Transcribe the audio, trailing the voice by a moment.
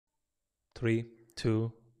3,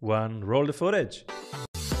 2, 1, roll the footage.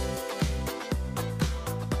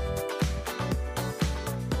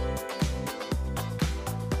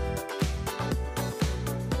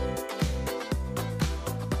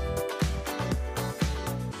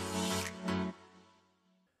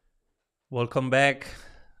 Welcome back.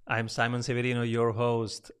 I'm Simon Severino, your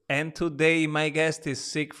host. And today my guest is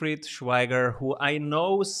Siegfried Schwaiger, who I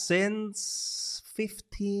know since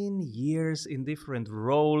 15 years in different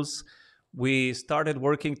roles. We started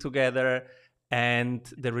working together and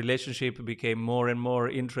the relationship became more and more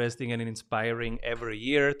interesting and inspiring every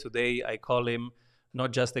year. Today I call him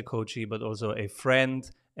not just a coachee, but also a friend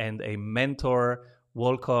and a mentor.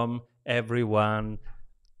 Welcome everyone,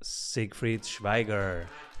 Siegfried Schwaiger.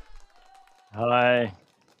 Hi,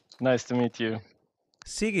 nice to meet you.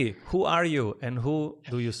 Sigi, who are you and who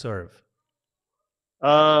do you serve?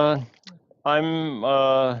 I'm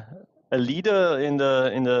a leader in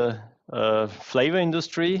the flavor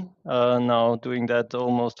industry. Now doing that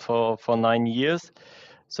almost for 9 years.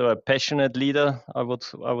 So a passionate leader, I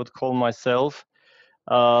would call myself,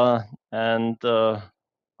 and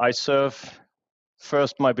I serve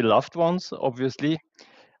first my beloved ones, obviously,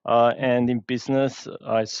 and in business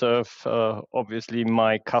I serve obviously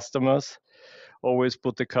my customers. Always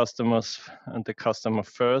put the customers and the customer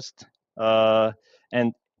first.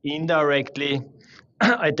 And indirectly,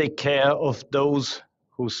 I take care of those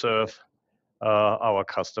who serve our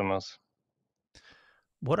customers.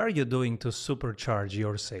 What are you doing to supercharge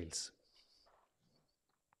your sales?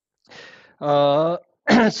 Uh,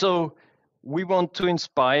 so we want to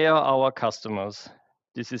inspire our customers.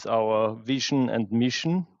 This is our vision and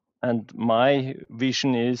mission. And my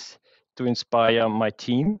vision is to inspire my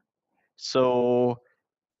team. So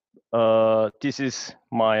this is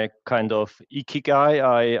my kind of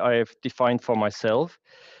Ikigai I've defined for myself.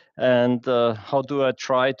 And how do I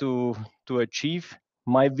try to achieve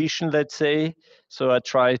my vision, let's say? So I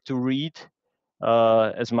try to read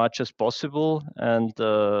as much as possible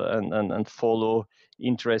and follow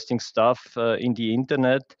interesting stuff in the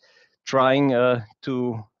internet, trying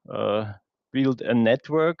to build a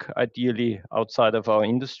network, ideally outside of our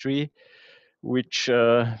industry, which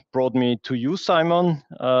brought me to you, Simon.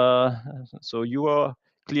 So you are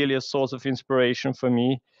clearly a source of inspiration for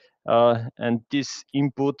me. And this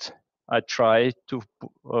input I try to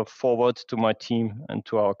forward to my team and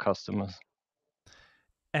to our customers.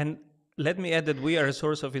 And let me add that we are a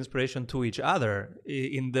source of inspiration to each other.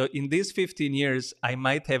 In these 15 years, I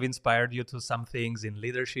might have inspired you to some things in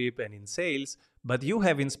leadership and in sales, but you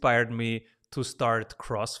have inspired me to start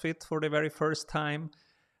CrossFit for the very first time,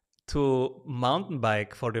 to mountain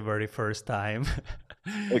bike for the very first time.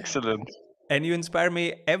 Excellent. And you inspire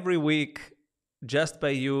me every week just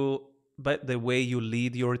by the way you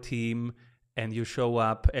lead your team and you show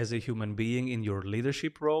up as a human being in your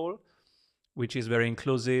leadership role, which is very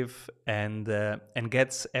inclusive and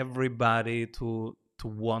gets everybody to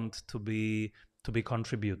want to be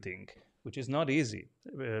contributing, which is not easy.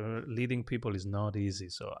 Leading people is not easy.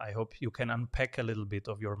 So I hope you can unpack a little bit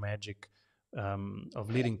of your magic of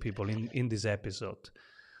leading people in this episode.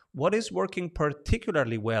 What is working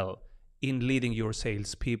particularly well in leading your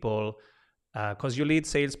salespeople? Because you lead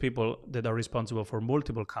salespeople that are responsible for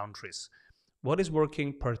multiple countries. What is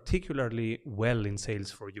working particularly well in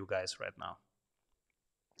sales for you guys right now?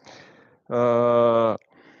 Uh,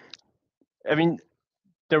 I mean,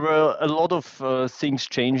 there were a lot of things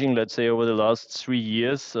changing, let's say, over the last 3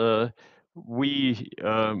 years. We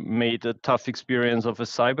made a tough experience of a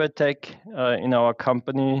cyber attack in our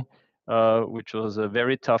company, which was a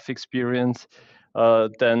very tough experience.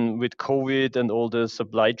 Then with COVID and all the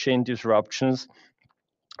supply chain disruptions,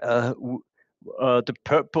 the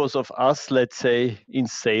purpose of us, let's say, in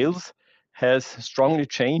sales has strongly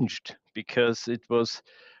changed because it was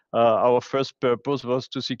our first purpose was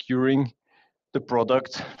to securing the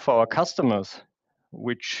product for our customers,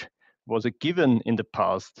 which was a given in the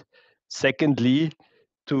past. Secondly,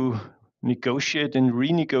 to negotiate and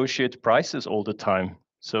renegotiate prices all the time.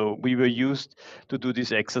 So we were used to do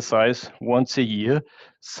this exercise once a year.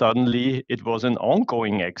 Suddenly, it was an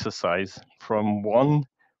ongoing exercise from one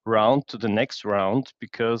round to the next round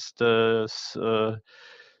because the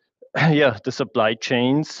supply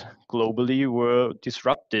chains globally were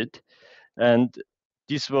disrupted, and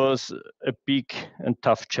this was a big and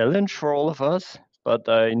tough challenge for all of us, but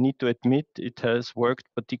I need to admit it has worked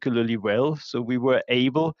particularly well. So we were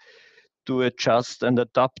able to adjust and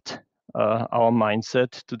adapt our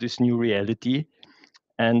mindset to this new reality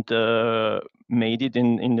and made it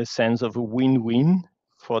in the sense of a win-win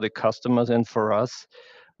for the customers and for us,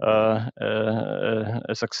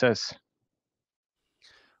 a success.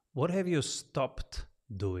 What have you stopped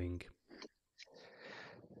doing?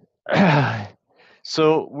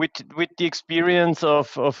 So with the experience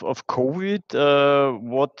of COVID,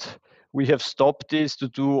 what we have stopped is to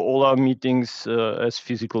do all our meetings as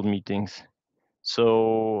physical meetings.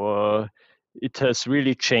 So it has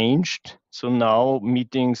really changed. So now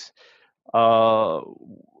meetings are,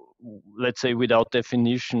 let's say, without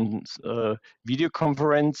definitions, video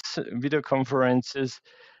conferences,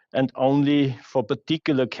 and only for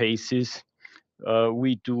particular cases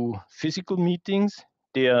we do physical meetings.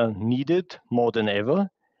 They are needed more than ever,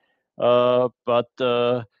 but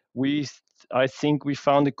I think we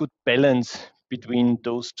found a good balance between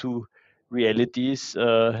those two realities,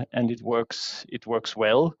 and it works. It works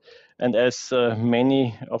well. And as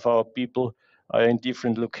many of our people are in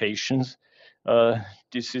different locations, uh,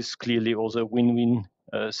 this is clearly also a win-win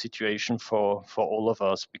situation for all of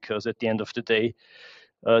us, because at the end of the day,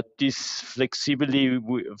 this flexibility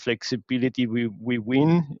we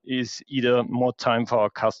win is either more time for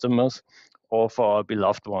our customers or for our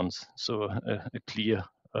beloved ones. So a clear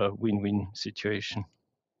win-win situation.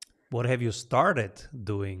 What have you started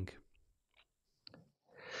doing?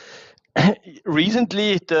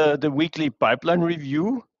 Recently, the weekly pipeline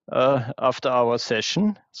review after our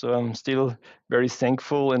session. So I'm still very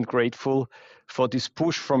thankful and grateful for this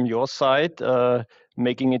push from your side,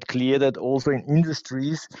 making it clear that also in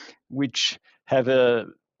industries which have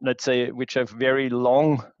let's say, which have very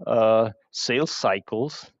long sales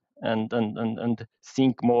cycles and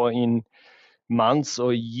think more in months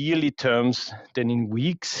or yearly terms than in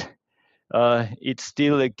weeks, it's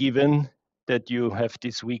still a given that you have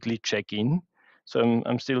this weekly check-in. So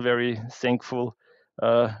I'm still very thankful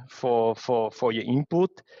for your input.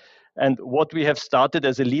 And what we have started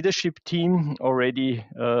as a leadership team already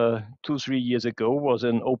 2-3 years ago was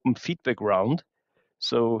an open feedback round.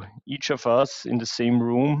 So each of us in the same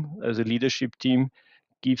room as a leadership team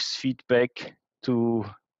gives feedback to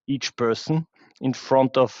each person in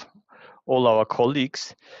front of all our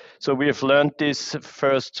colleagues. So we have learned this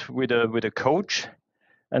first with a coach,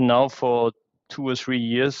 and now for 2 or 3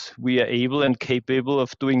 years we are able and capable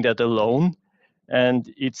of doing that alone. And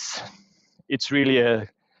it's really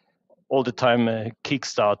all the time a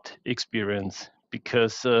kickstart experience,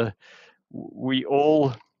 because we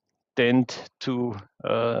all tend to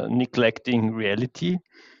neglecting reality,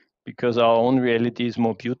 because our own reality is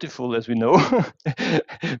more beautiful, as we know.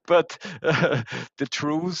 But the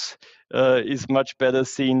truth is much better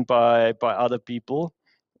seen by other people,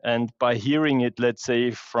 and by hearing it, let's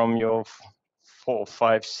say, from your 4,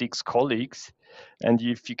 5, 6 colleagues, and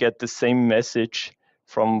if you get the same message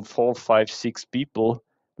from 4, 5, 6 people,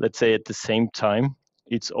 let's say at the same time,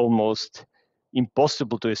 it's almost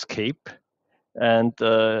impossible to escape. And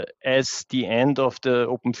as the end of the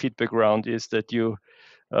open feedback round is that you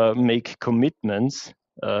make commitments,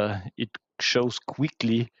 it shows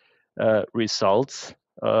quickly results.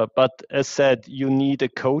 But as said, you need a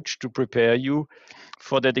coach to prepare you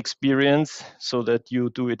for that experience, so that you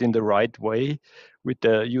do it in the right way, with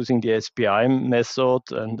using the SPI method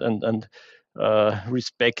and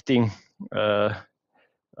respecting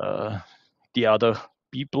the other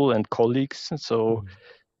people and colleagues. So,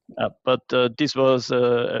 but this was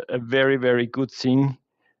a very, very good thing.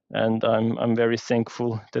 And I'm very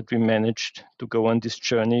thankful that we managed to go on this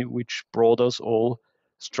journey, which brought us all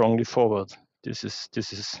strongly forward. This is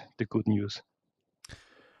the good news.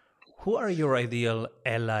 Who are your ideal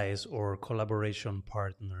allies or collaboration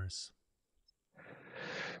partners?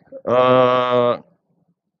 I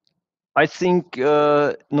think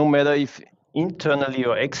no matter if internally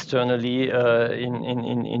or externally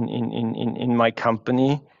in my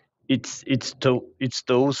company, it's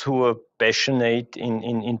those who are passionate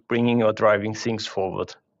in bringing or driving things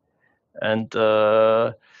forward. And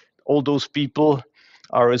all those people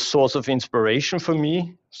are a source of inspiration for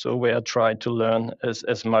me. So where I try to learn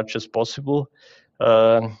as much as possible,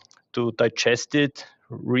 to digest it,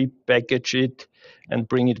 repackage it, and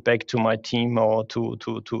bring it back to my team or to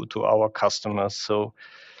our customers. So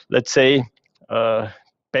let's say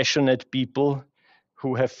passionate people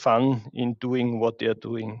who have fun in doing what they're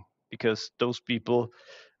doing, because those people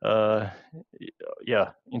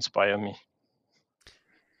inspire me.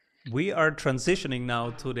 We are transitioning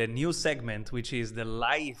now to the new segment, which is the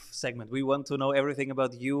life segment. We want to know everything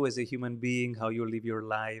about you as a human being, how you live your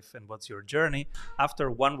life, and what's your journey,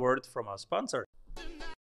 after one word from our sponsor.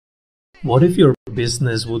 What if your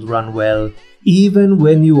business would run well even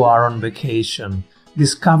when you are on vacation?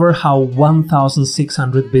 Discover how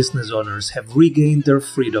 1,600 business owners have regained their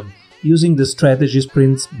freedom using the Strategy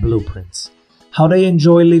Sprints blueprints. How they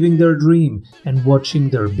enjoy living their dream and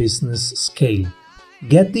watching their business scale.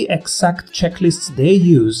 Get the exact checklists they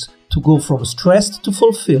use to go from stressed to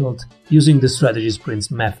fulfilled using the Strategy Sprints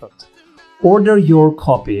method. Order your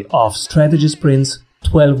copy of Strategy Sprints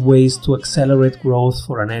 12 Ways to Accelerate Growth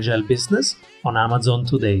for an Agile Business on Amazon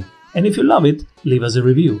today. And if you love it, leave us a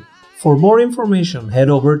review. For more information, head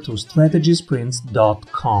over to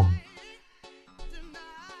strategysprints.com.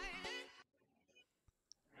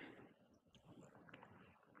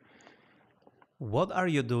 What are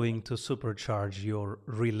you doing to supercharge your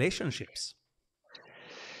relationships?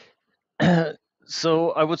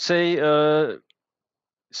 So I would say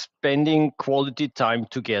spending quality time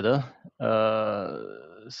together.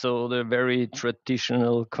 So the very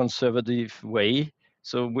traditional conservative way.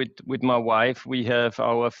 So with my wife, we have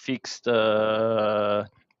our fixed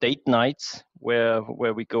date nights where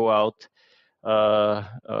we go out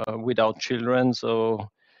without children. So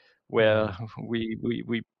where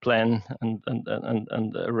we plan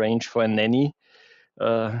and arrange for a nanny.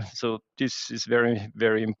 So this is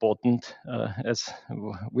very important as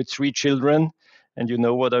with 3 children, and you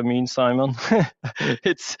know what I mean, Simon.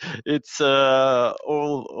 it's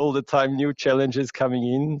all the time new challenges coming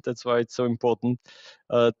in. That's why it's so important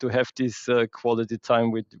to have this quality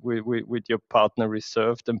time with your partner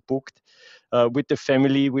reserved and booked. With the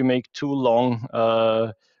family, we make 2 long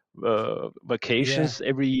Yeah, vacations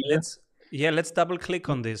every year. let's double click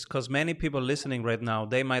on this, because many people listening right now,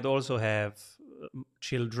 they might also have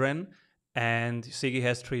children, and Sigi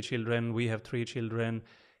has 3 children, we have 3 children,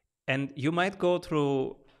 and you might go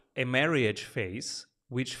through a marriage phase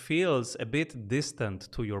which feels a bit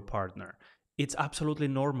distant to your partner. It's absolutely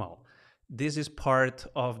normal. This is part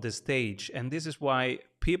of the stage, and this is why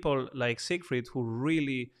people like Siegfried, who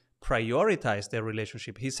really prioritize their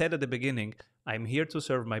relationship, he said at the beginning, I'm here to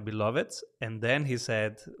serve my beloveds, and then he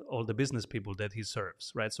said all the business people that he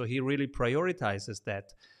serves, right? So he really prioritizes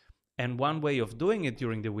that. And one way of doing it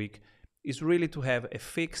during the week is really to have a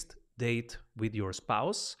fixed date with your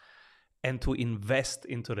spouse and to invest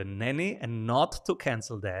into the nanny and not to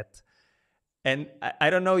cancel that. And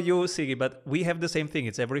I don't know you, Sigi, but we have the same thing.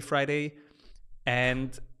 It's every Friday.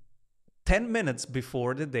 And 10 minutes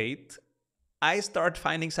before the date, I start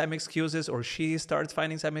finding some excuses, or she starts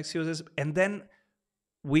finding some excuses. And then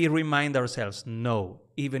we remind ourselves, no,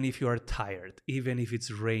 even if you are tired, even if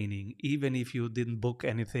it's raining, even if you didn't book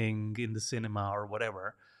anything in the cinema or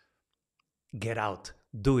whatever, get out,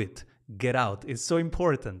 do it, get out. It's so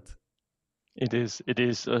important. It is. It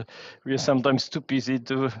is. We are sometimes too busy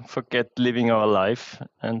to forget living our life,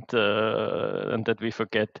 and that we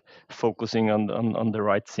forget focusing on the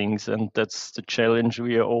right things. And that's the challenge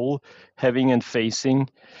we are all having and facing.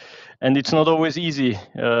 And it's not always easy.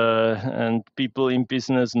 And people in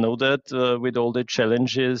business know that with all the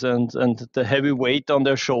challenges and the heavy weight on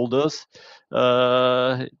their shoulders.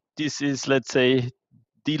 This is, let's say,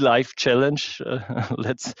 the life challenge.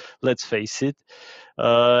 Let's face it.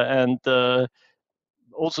 And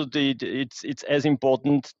also it's as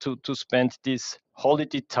important to spend this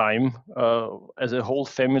holiday time as a whole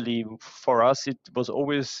family. For us, it was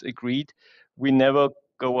always agreed we never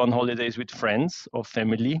go on holidays with friends or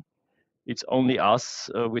family. It's only us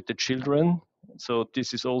with the children. So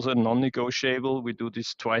this is also non-negotiable. We do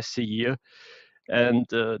this twice a year, and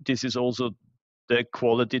this is also the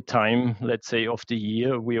quality time, let's say, of the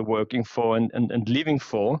year we are working for and living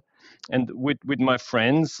for. And with my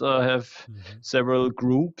friends, I have several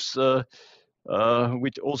groups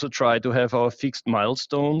which also try to have our fixed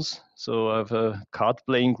milestones. So I have a card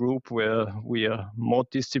playing group where we are more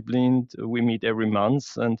disciplined. We meet every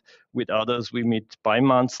month, and with others we meet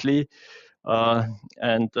bi-monthly.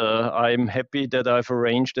 And I'm happy that I've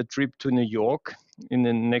arranged a trip to New York in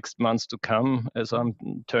the next months to come, as I'm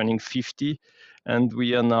turning 50. And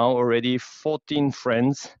we are now already 14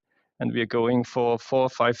 friends, and we are going for 4 or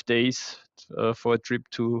 5 days for a trip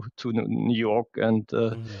to New York, and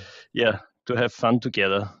yeah, to have fun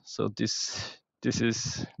together. So this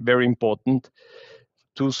is very important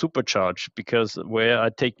to supercharge, because where I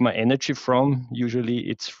take my energy from, usually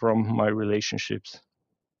it's from my relationships.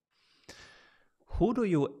 Who do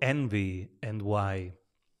you envy and why?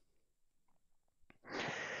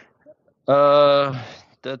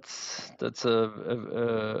 That's a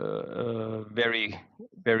very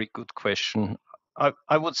good question.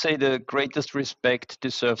 I would say the greatest respect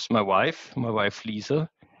deserves my wife Lisa,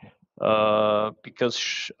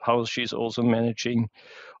 because how she's also managing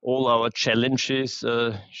all our challenges.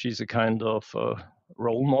 She's a kind of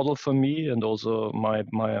role model for me, and also my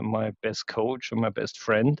best coach and my best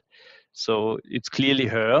friend. So it's clearly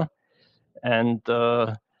her, and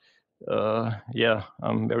yeah,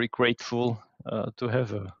 I'm very grateful to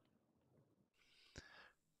have her.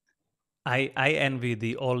 I envy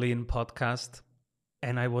the All In podcast,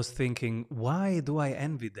 and I was thinking, why do I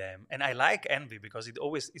envy them? And I like envy because it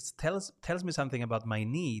tells me something about my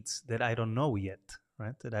needs that I don't know yet,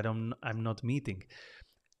 right? That I'm not meeting.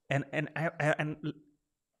 And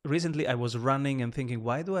recently I was running and thinking,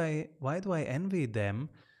 why do I envy them?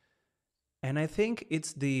 And I think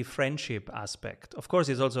it's the friendship aspect. Of course,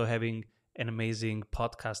 it's also having an amazing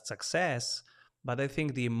podcast success, but I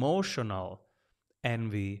think the emotional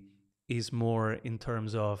envy is more in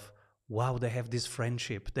terms of, wow, they have this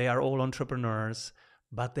friendship. They are all entrepreneurs,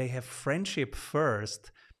 but they have friendship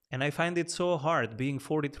first. And I find it so hard being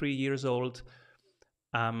 43 years old.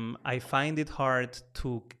 I find it hard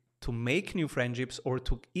to make new friendships, or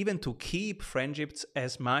to even to keep friendships,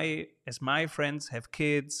 as my friends have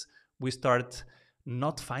kids. We start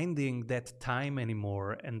not finding that time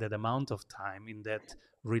anymore, and that amount of time in that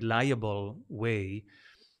reliable way.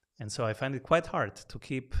 And so I find it quite hard to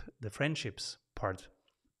keep the friendships part.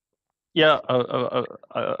 Yeah,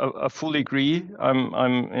 I fully agree. I'm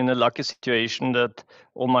in a lucky situation that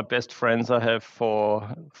all my best friends I have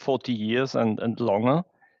for 40 years and longer.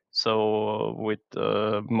 So with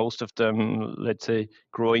most of them, let's say,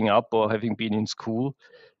 growing up or having been in school,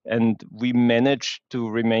 and we managed to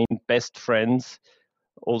remain best friends.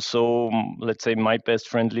 Also, let's say my best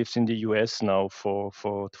friend lives in the US now for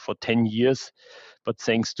 10 years, but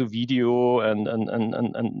thanks to video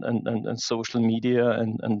and social media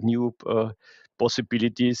and new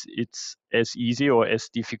possibilities, it's as easy or as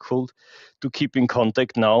difficult to keep in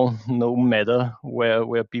contact now, no matter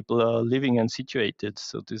where people are living and situated.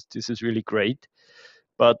 So this is really great.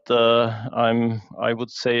 But I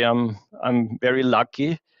would say I'm very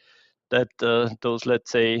lucky that those,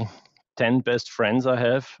 let's say, 10 best friends I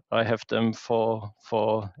have them for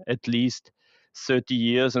at least 30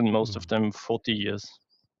 years, and most of them 40 years.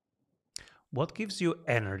 What gives you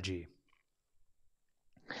energy?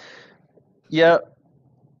 Yeah,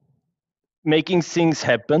 making things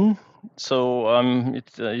happen. So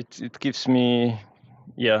it gives me,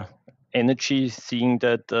 yeah, energy seeing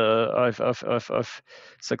that I've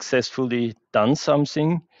successfully done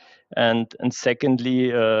something, and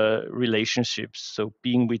secondly, relationships. So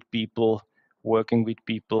being with people, working with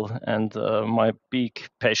people, and my big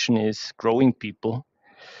passion is growing people,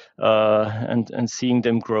 and seeing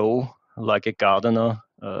them grow like a gardener.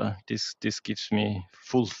 This gives me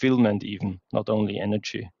fulfillment, even not only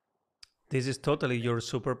energy. This is totally your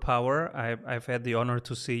superpower. I've had the honor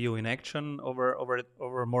to see you in action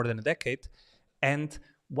over more than a decade. And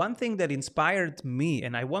one thing that inspired me,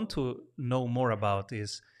 and I want to know more about,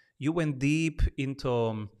 is you went deep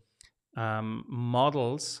into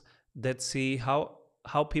models that see how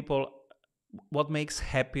people, what makes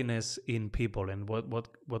happiness in people, and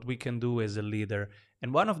what we can do as a leader.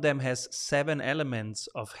 And one of them has 7 elements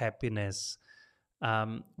of happiness.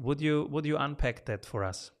 Would you unpack that for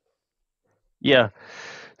us? Yeah.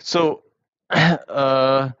 So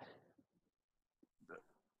uh,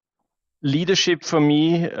 leadership for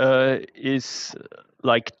me is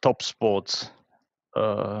like top sports.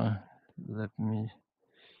 Let me.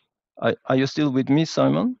 Are you still with me,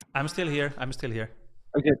 Simon? I'm still here. I'm still here.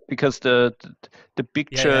 Okay, because the Yeah, yeah.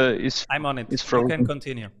 picture is I'm on it. You can frozen.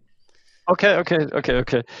 continue.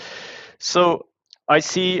 Okay. So I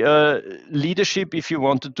see leadership, if you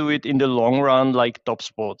want to do it in the long run, like top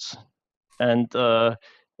sports, and uh,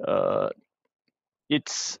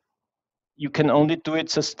 it's you can only do it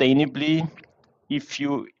sustainably if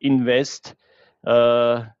you invest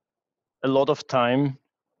uh, a lot of time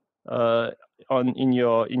uh, in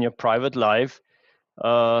your private life,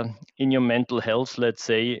 uh, in your mental health, let's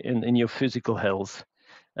say, in your physical health.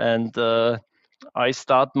 And I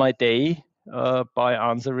start my day by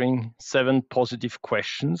answering 7 positive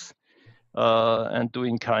questions and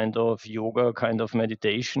doing kind of yoga, kind of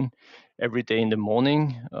meditation every day in the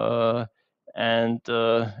morning. And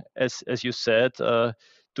as you said,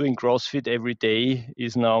 doing CrossFit every day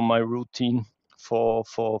is now my routine for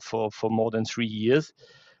more than 3 years.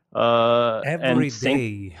 And Every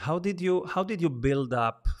day. How did you build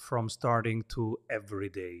up from starting to every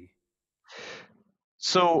day?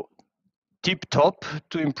 so tip top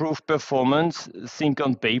to improve performance, think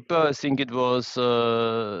on paper. I think it was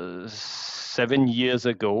 7 years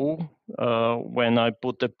ago when I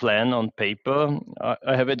put the plan on paper.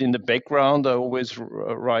 I have it in the background. I always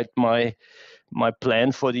write my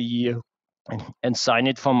plan for the year and sign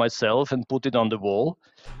it for myself and put it on the wall.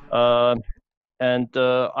 Uh, and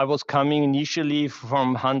I was coming initially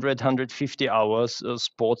from 100, 150 hours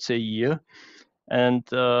sports a year. And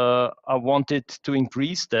I wanted to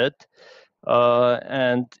increase that.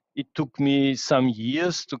 And it took me some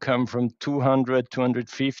years to come from 200,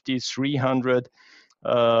 250, 300,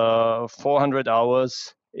 400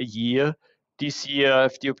 hours a year. This year, I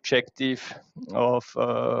have the objective of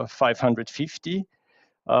 550.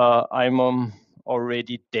 I'm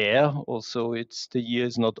already there. Also, the year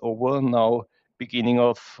is not over now, beginning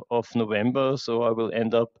of November. So I will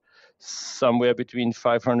end up somewhere between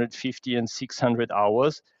 550 and 600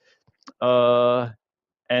 hours.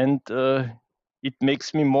 And it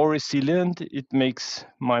makes me more resilient. It makes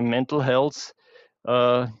my mental health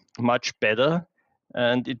much better.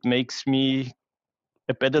 And it makes me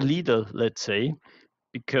a better leader, let's say,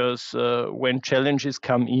 because when challenges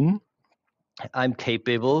come in, I'm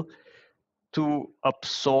capable to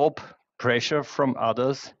absorb pressure from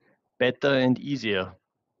others better and easier.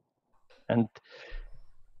 And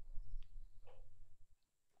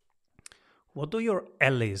what do your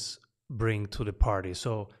allies bring to the party?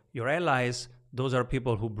 So your allies, those are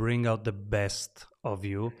people who bring out the best of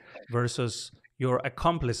you, versus your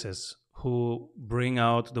accomplices who bring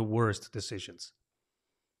out the worst decisions.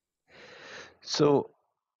 so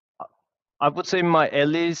I would say my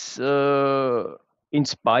allies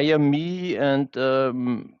inspire me and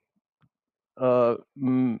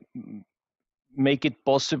make it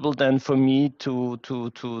possible then for me to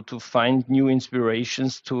find new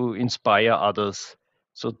inspirations to inspire others.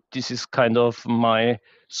 So this is kind of my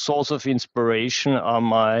source of inspiration are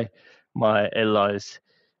my allies.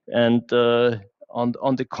 And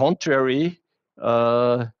on the contrary,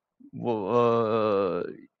 the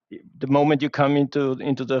moment you come into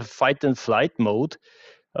the fight and flight mode,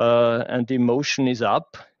 and the emotion is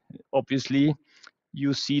up, obviously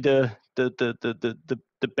you see the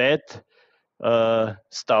bad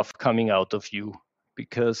stuff coming out of you,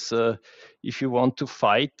 because if you want to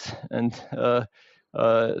fight and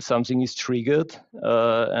something is triggered,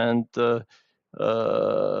 and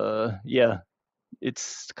yeah,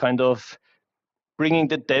 it's kind of bringing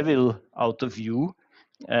the devil out of you.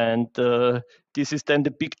 And this is then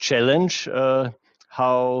the big challenge,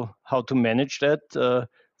 how to manage that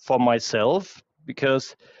for myself,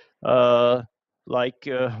 because with my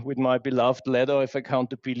beloved ladder of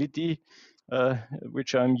accountability,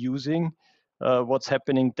 which I'm using, what's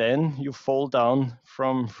happening then? You fall down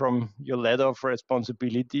from your ladder of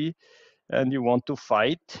responsibility, and you want to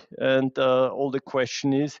fight. And all the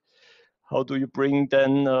question is, how do you bring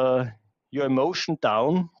then your emotion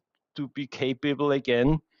down to be capable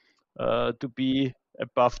again to be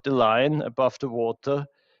above the line, above the water,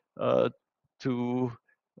 to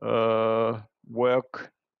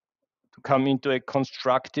work, to come into a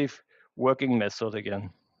constructive working method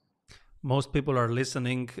again. Most people are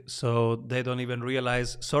listening, so they don't even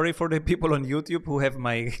realize. Sorry for the people on YouTube who have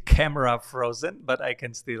my camera frozen, but I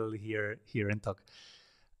can still hear and talk.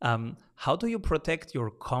 How do you protect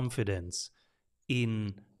your confidence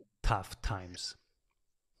in tough times?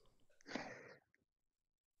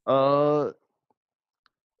 I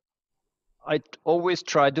always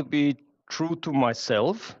try to be true to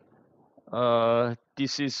myself.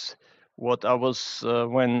 This is what I was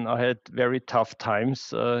when I had very tough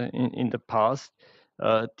times in the past.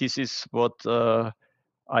 This is what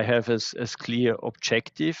I have as clear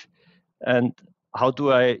objective. And how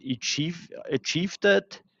do I achieve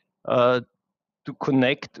that? To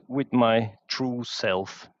connect with my true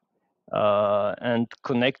self. And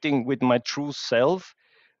connecting with my true self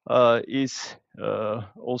is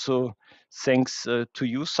also thanks to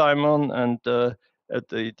you, Simon, and at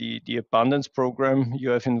the Abundance Program you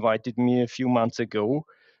have invited me a few months ago.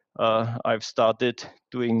 I've started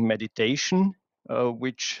doing meditation,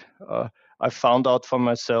 which I found out for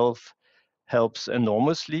myself helps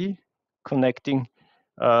enormously, connecting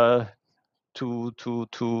to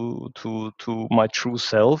my true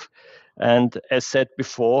self. And as said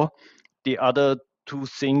before, the other two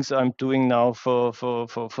things I'm doing now for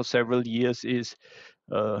several years is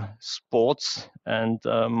sports and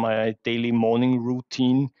my daily morning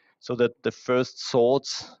routine, so that the first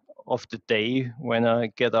thoughts of the day when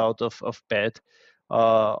I get out of bed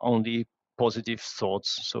are only positive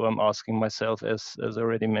thoughts. So I'm asking myself, as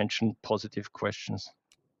already mentioned, positive questions.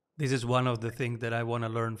 This is one of the things that I want to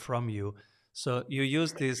learn from you. So you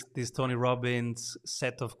use this Tony Robbins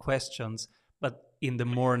set of questions, but in the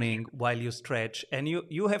morning while you stretch, and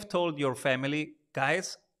you have told your family,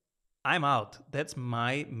 guys, I'm out. That's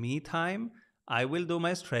my me time. I will do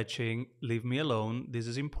my stretching. Leave me alone. This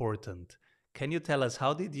is important. Can you tell us,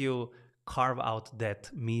 how did you carve out that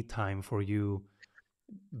me time for you,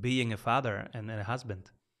 being a father and a husband?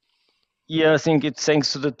 Yeah, I think it's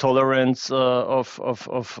thanks to the tolerance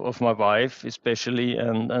of my wife, especially,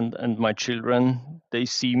 and my children. They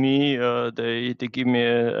see me, they give me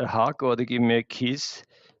a hug or they give me a kiss,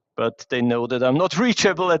 but they know that I'm not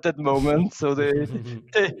reachable at that moment, so they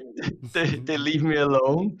they leave me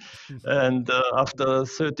alone. And after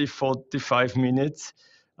 30, 45 minutes,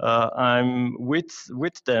 I'm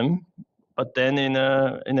with them, but then in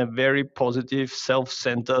a very positive,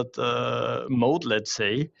 self-centered mode, let's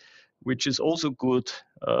say, which is also good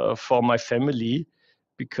for my family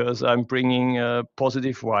because I'm bringing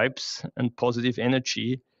positive vibes and positive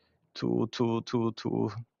energy to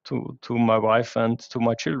my wife and to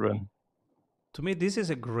my children. To me, this is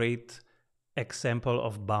a great example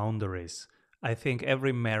of boundaries. I think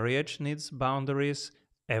every marriage needs boundaries,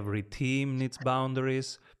 every team needs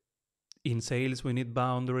boundaries. In sales, we need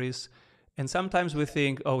boundaries. And sometimes we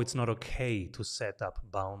think, oh, it's not okay to set up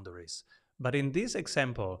boundaries. But in this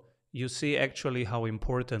example, you see actually how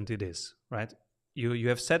important it is, right? You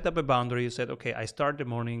have set up a boundary. You said, okay, I start the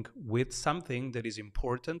morning with something that is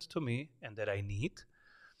important to me and that I need.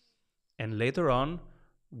 And later on,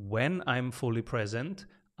 when I'm fully present,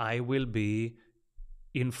 I will be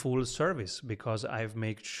in full service because I've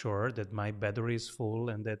made sure that my battery is full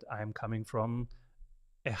and that I'm coming from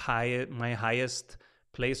my highest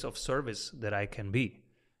place of service that I can be.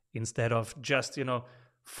 Instead of just,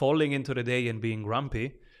 falling into the day and being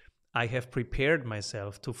grumpy, I have prepared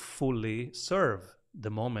myself to fully serve the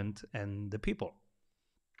moment and the people.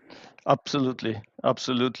 Absolutely,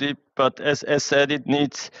 absolutely. But as said, it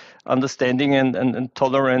needs understanding and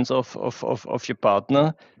tolerance of your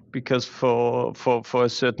partner because for a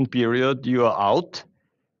certain period you are out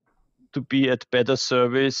to be at better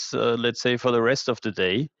service, let's say for the rest of the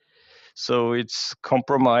day. So it's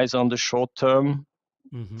compromise on the short term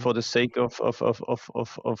Mm-hmm. for the sake of the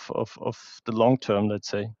long term, let's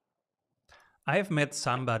say. I've met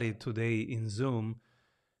somebody today in Zoom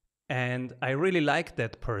and I really liked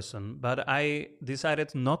that person, but I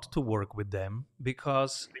decided not to work with them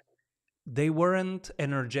because they weren't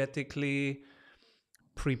energetically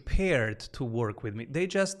prepared to work with me. They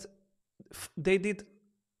did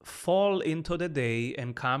fall into the day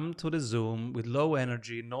and come to the Zoom with low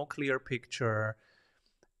energy, no clear picture.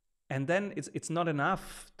 And then it's not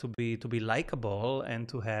enough to be likable and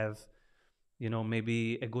to have,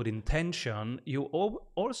 maybe a good intention. You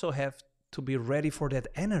also have to be ready for that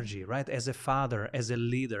energy, right? As a father, as a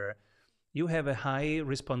leader, you have a high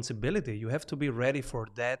responsibility. You have to be ready for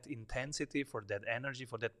that intensity, for that energy,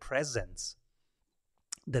 for that presence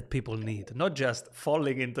that people need, not just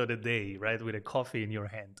falling into the day, right, with a coffee in your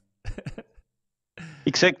hand.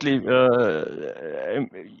 Exactly.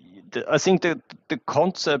 I think that the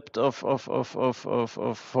concept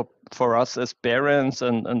for us as parents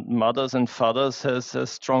and mothers and fathers has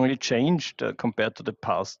strongly changed compared to the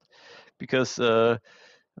past, because the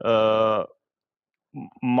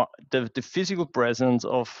physical presence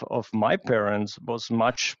of my parents was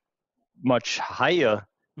much higher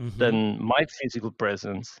Mm-hmm. than my physical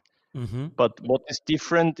presence. Mm-hmm. But what is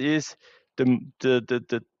different is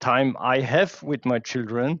the time I have with my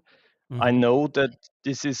children. I Mm-hmm. know that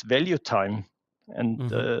this is value time, and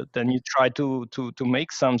Mm-hmm. then you try to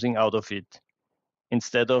make something out of it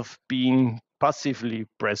instead of being passively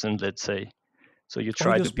present, let's say. So you Or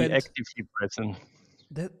try you to be spend actively present.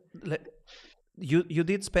 that like, you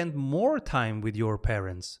did spend more time with your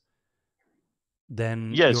parents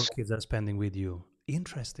than your Yes, kids are spending with you.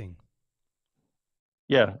 Interesting.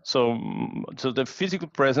 yeah. So the physical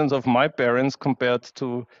presence of my parents compared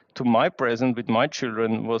to my presence with my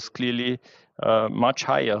children was clearly much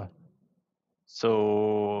higher.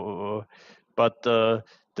 So, but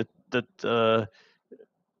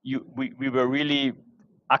we were really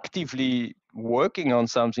actively working on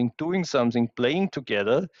something, doing something, playing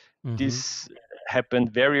together. Mm-hmm. This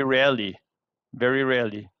happened very rarely, very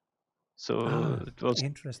rarely. So Ah, it was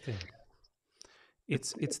interesting.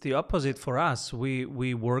 It's the opposite for us.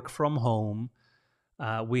 We work from home.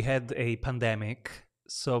 We had a pandemic,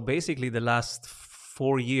 so basically the last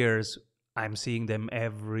 4 years, I'm seeing them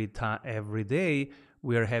every time, every day.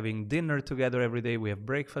 We are having dinner together every day. We have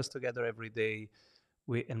breakfast together every day.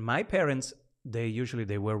 And my parents, they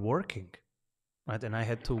were working, right? And I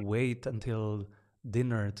had to wait until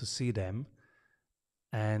dinner to see them.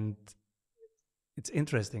 And it's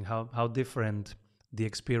interesting how different the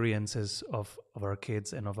experiences of our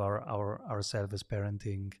kids and of ourselves as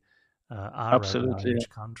parenting are right now in absolutely, each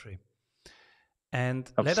country. And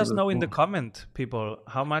let us know in absolutely. the comment, people,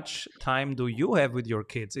 how much time do you have with your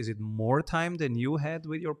kids? Is it more time than you had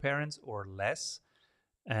with your parents or less?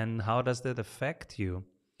 And how does that affect you?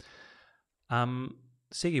 Um,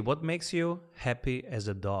 Sigi, what makes you happy as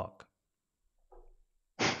a dog?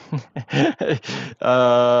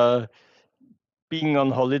 Being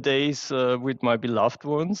on holidays with my beloved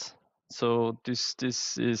ones. So this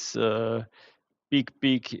is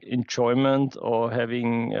big enjoyment, or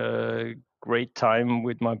having a great time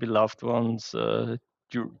with my beloved ones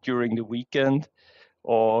during the weekend,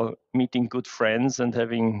 or meeting good friends and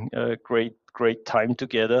having a great time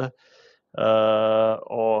together,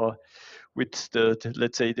 or with the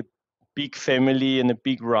let's say the big family and a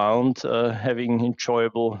big round, having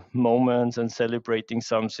enjoyable moments and celebrating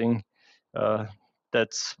something.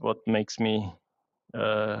 That's what makes me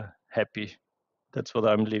happy. That's what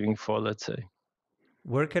I'm living for, let's say.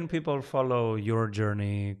 Where can people follow your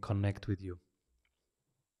journey, connect with you?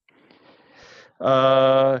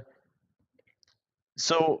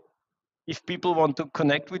 So if people want to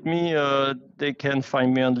connect with me, they can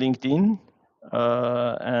find me on LinkedIn,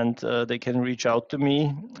 and they can reach out to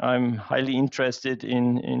me. I'm highly interested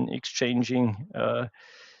in exchanging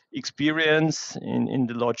experience in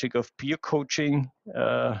the logic of peer coaching,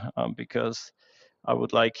 because I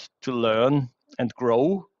would like to learn and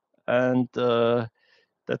grow, and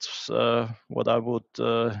that's what I would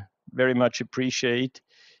very much appreciate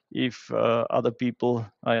if other people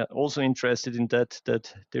are also interested in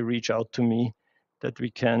that they reach out to me, that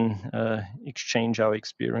we can exchange our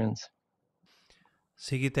experience.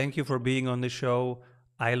 Sigi, thank you for being on the show.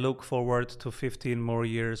 I look forward to 15 more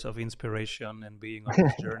years of inspiration and being on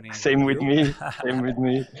this journey Same with with you. me. Same with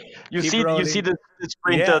me. You Keep see rolling.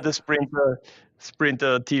 the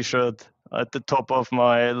sprinter T-shirt at the top of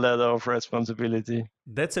my ladder of responsibility.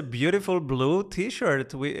 That's a beautiful blue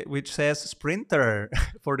T-shirt which says Sprinter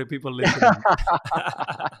for the people listening.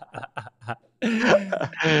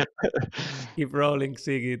 Keep rolling,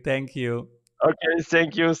 Sigi. Thank you. Okay,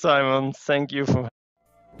 thank you, Simon. Thank you for.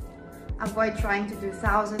 Avoid trying to do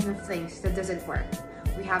thousands of things that doesn't work.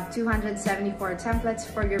 We have 274 templates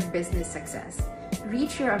for your business success.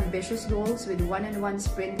 Reach your ambitious goals with one-on-one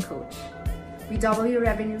sprint coach. We double your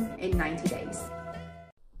revenue in 90 days.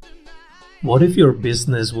 What if your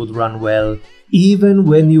business would run well even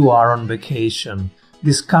when you are on vacation?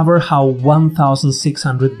 Discover how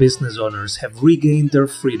 1,600 business owners have regained their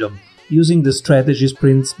freedom using the Strategy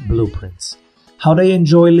Sprints blueprints. How they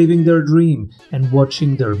enjoy living their dream and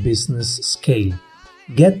watching their business scale.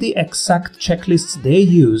 Get the exact checklists they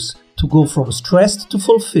use to go from stressed to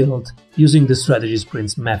fulfilled using the Strategy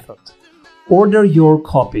Sprints method. Order your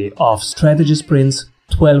copy of Strategy Sprints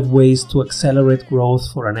 12 Ways to Accelerate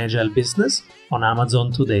Growth for an Agile Business on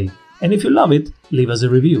Amazon today. And if you love it, leave us a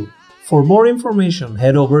review. For more information,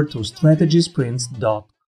 head over to strategysprints.com.